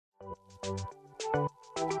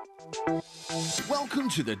Welcome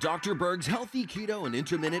to the Dr. Berg's Healthy Keto and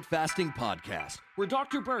Intermittent Fasting Podcast, where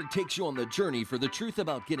Dr. Berg takes you on the journey for the truth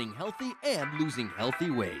about getting healthy and losing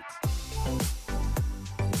healthy weight.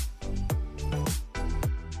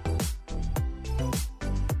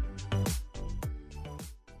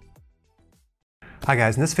 Hi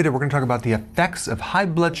guys, in this video we're going to talk about the effects of high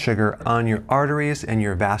blood sugar on your arteries and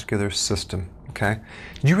your vascular system, okay?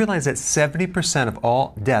 Did you realize that 70% of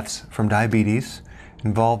all deaths from diabetes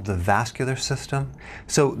involve the vascular system?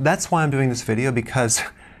 So that's why I'm doing this video, because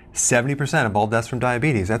 70% of all deaths from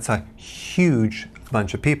diabetes, that's a huge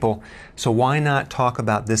bunch of people. So why not talk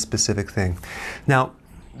about this specific thing? Now,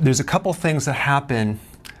 there's a couple things that happen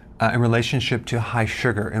in relationship to high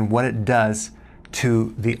sugar and what it does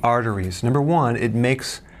to the arteries. Number one, it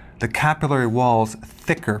makes the capillary walls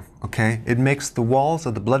thicker, okay? It makes the walls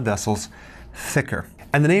of the blood vessels thicker.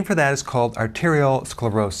 And the name for that is called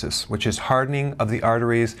arteriosclerosis, which is hardening of the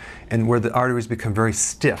arteries and where the arteries become very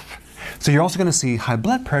stiff. So you're also going to see high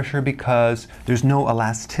blood pressure because there's no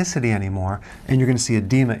elasticity anymore, and you're going to see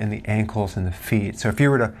edema in the ankles and the feet. So if you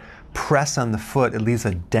were to press on the foot, it leaves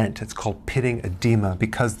a dent. It's called pitting edema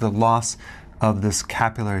because of the loss of this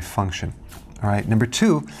capillary function. All right, number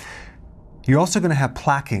two, you're also going to have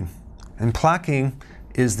plaquing. And plaquing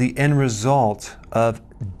is the end result of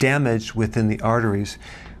damage within the arteries,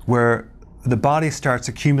 where the body starts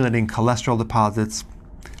accumulating cholesterol deposits,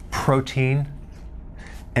 protein,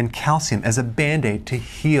 and calcium as a band-aid to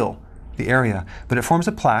heal the area. But it forms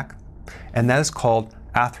a plaque, and that is called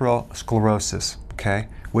atherosclerosis, okay,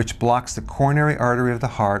 which blocks the coronary artery of the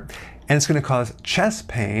heart, and it's going to cause chest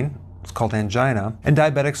pain. It's called angina, and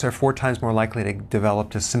diabetics are 4 times more likely to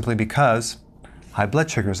develop this simply because high blood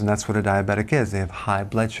sugars, and that's what a diabetic is. They have high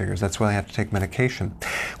blood sugars. That's why they have to take medication.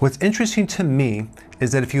 What's interesting to me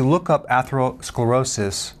is that if you look up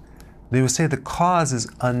atherosclerosis, they will say the cause is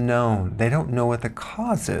unknown. They don't know what the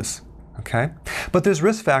cause is, okay? But there's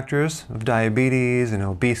risk factors of diabetes and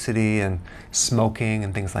obesity and smoking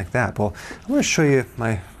and things like that. Well, I'm going to show you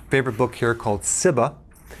my favorite book here called SIBA,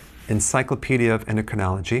 Encyclopedia of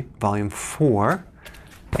Endocrinology, Volume 4,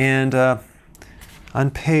 and on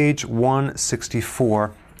page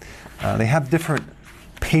 164, they have different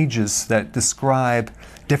pages that describe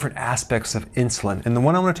different aspects of insulin. And the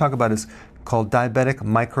one I want to talk about is called diabetic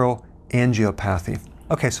microangiopathy.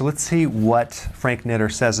 Okay, so let's see what Frank Nitter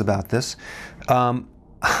says about this.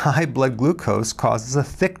 High blood glucose causes a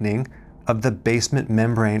thickening of the basement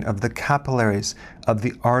membrane of the capillaries of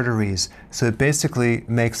the arteries. So it basically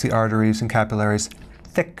makes the arteries and capillaries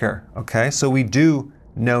thicker, okay? So we do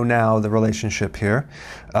know now the relationship here.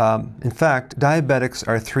 In fact, diabetics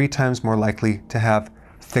are 3 times more likely to have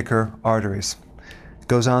thicker arteries. It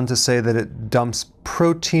goes on to say that it dumps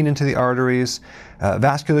protein into the arteries,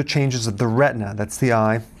 vascular changes of the retina, that's the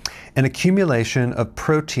eye, an accumulation of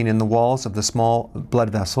protein in the walls of the small blood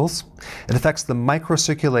vessels. It affects the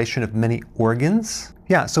microcirculation of many organs.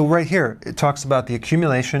 Yeah, so right here, it talks about the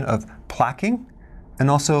accumulation of plaquing and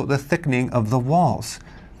also the thickening of the walls.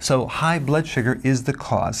 So high blood sugar is the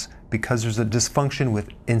cause because there's a dysfunction with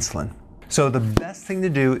insulin. So the best thing to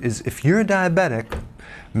do is, if you're a diabetic,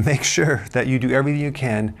 make sure that you do everything you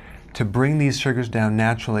can to bring these sugars down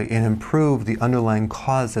naturally and improve the underlying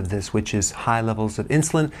cause of this, which is high levels of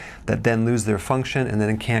insulin that then lose their function and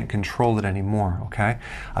then can't control it anymore, okay?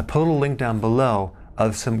 I put a little link down below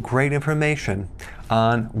of some great information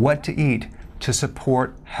on what to eat to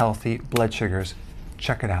support healthy blood sugars.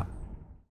 Check it out.